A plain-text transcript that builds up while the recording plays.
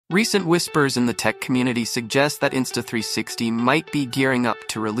Recent whispers in the tech community suggest that Insta360 might be gearing up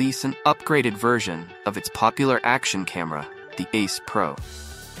to release an upgraded version of its popular action camera, the Ace Pro.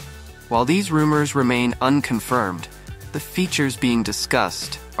 While these rumors remain unconfirmed, the features being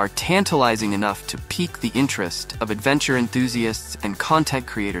discussed are tantalizing enough to pique the interest of adventure enthusiasts and content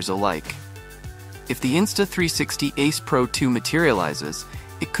creators alike. If the Insta360 Ace Pro 2 materializes,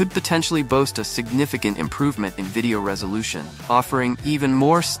 it could potentially boast a significant improvement in video resolution, offering even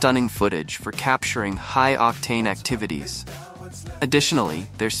more stunning footage for capturing high-octane activities. Additionally,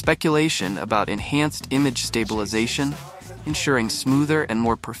 there's speculation about enhanced image stabilization, ensuring smoother and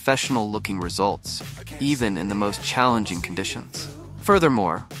more professional-looking results, even in the most challenging conditions.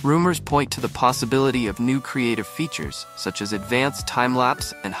 Furthermore, rumors point to the possibility of new creative features, such as advanced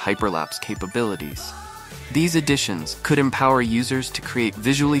time-lapse and hyperlapse capabilities. These additions could empower users to create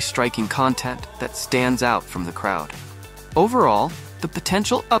visually striking content that stands out from the crowd. Overall, the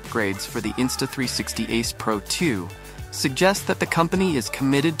potential upgrades for the Insta360 Ace Pro 2 suggest that the company is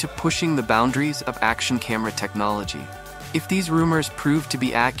committed to pushing the boundaries of action camera technology. If these rumors prove to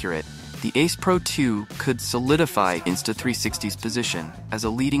be accurate, the Ace Pro 2 could solidify Insta360's position as a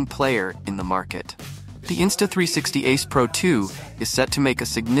leading player in the market. The Insta360 Ace Pro 2 is set to make a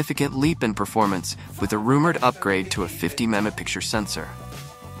significant leap in performance with a rumored upgrade to a 50-megapixel sensor.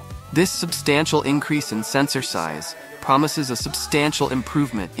 This substantial increase in sensor size promises a substantial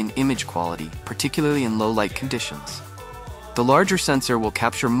improvement in image quality, particularly in low-light conditions. The larger sensor will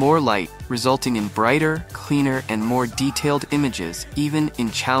capture more light, resulting in brighter, cleaner, and more detailed images even in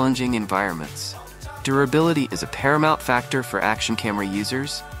challenging environments. Durability is a paramount factor for action camera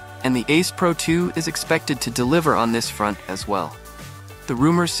users, and the Ace Pro 2 is expected to deliver on this front as well. The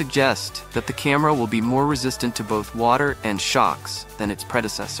rumors suggest that the camera will be more resistant to both water and shocks than its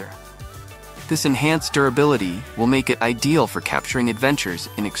predecessor. This enhanced durability will make it ideal for capturing adventures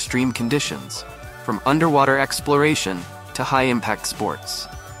in extreme conditions, from underwater exploration to high-impact sports.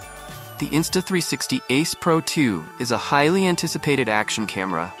 The Insta360 Ace Pro 2 is a highly anticipated action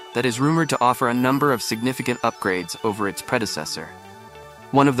camera that is rumored to offer a number of significant upgrades over its predecessor.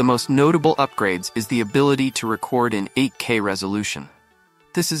 One of the most notable upgrades is the ability to record in 8K resolution.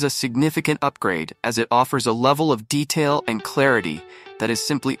 This is a significant upgrade as it offers a level of detail and clarity that is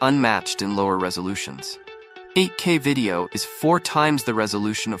simply unmatched in lower resolutions. 8K video is 4 times the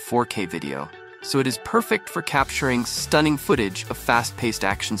resolution of 4K video, so it is perfect for capturing stunning footage of fast-paced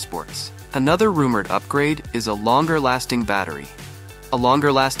action sports. Another rumored upgrade is a longer-lasting battery. A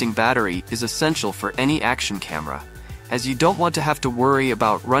longer-lasting battery is essential for any action camera, as you don't want to have to worry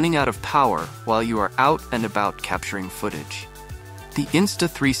about running out of power while you are out and about capturing footage. The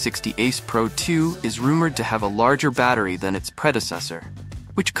Insta360 Ace Pro 2 is rumored to have a larger battery than its predecessor,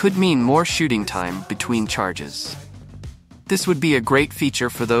 which could mean more shooting time between charges. This would be a great feature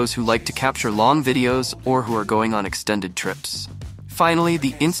for those who like to capture long videos or who are going on extended trips. Finally,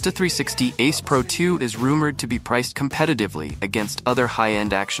 the Insta360 Ace Pro 2 is rumored to be priced competitively against other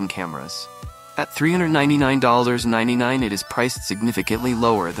high-end action cameras. At $399.99, it is priced significantly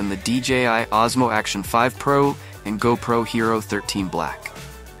lower than the DJI Osmo Action 5 Pro and GoPro Hero 13 Black.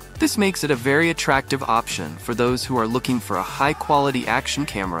 This makes it a very attractive option for those who are looking for a high-quality action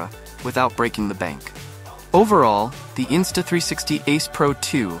camera without breaking the bank. Overall, the Insta360 Ace Pro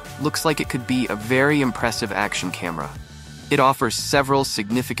 2 looks like it could be a very impressive action camera. It offers several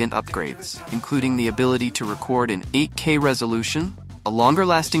significant upgrades, including the ability to record in 8K resolution, a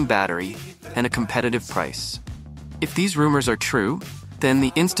longer-lasting battery, and a competitive price. If these rumors are true, then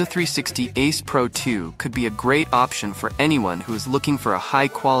the Insta360 Ace Pro 2 could be a great option for anyone who is looking for a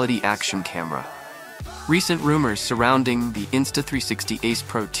high-quality action camera. Recent rumors surrounding the Insta360 Ace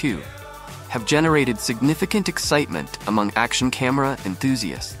Pro 2 have generated significant excitement among action camera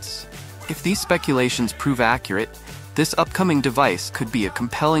enthusiasts. If these speculations prove accurate, this upcoming device could be a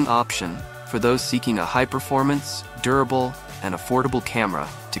compelling option for those seeking a high-performance, durable, and affordable camera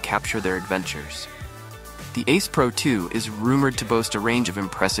to capture their adventures. The Ace Pro 2 is rumored to boast a range of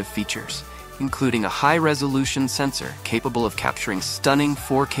impressive features, including a high-resolution sensor capable of capturing stunning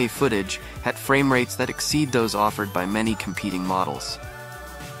 4K footage at frame rates that exceed those offered by many competing models.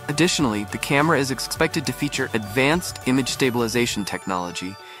 Additionally, the camera is expected to feature advanced image stabilization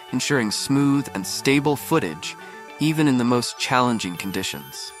technology, ensuring smooth and stable footage even in the most challenging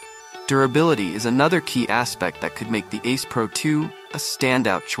conditions. Durability is another key aspect that could make the Ace Pro 2 a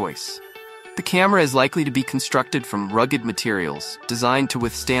standout choice. The camera is likely to be constructed from rugged materials designed to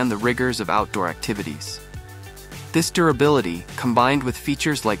withstand the rigors of outdoor activities. This durability, combined with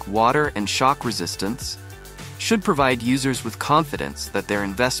features like water and shock resistance, should provide users with confidence that their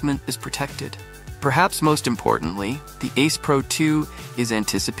investment is protected. Perhaps most importantly, the Ace Pro 2 is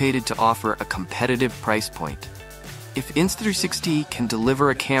anticipated to offer a competitive price point. If Insta360 can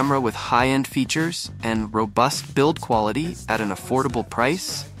deliver a camera with high-end features and robust build quality at an affordable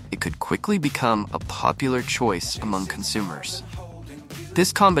price, it could quickly become a popular choice among consumers.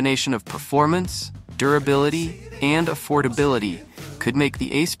 This combination of performance, durability, and affordability could make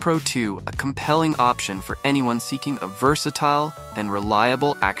the Ace Pro 2 a compelling option for anyone seeking a versatile and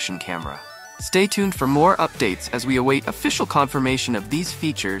reliable action camera. Stay tuned for more updates as we await official confirmation of these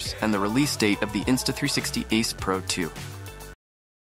features and the release date of the Insta360 Ace Pro 2.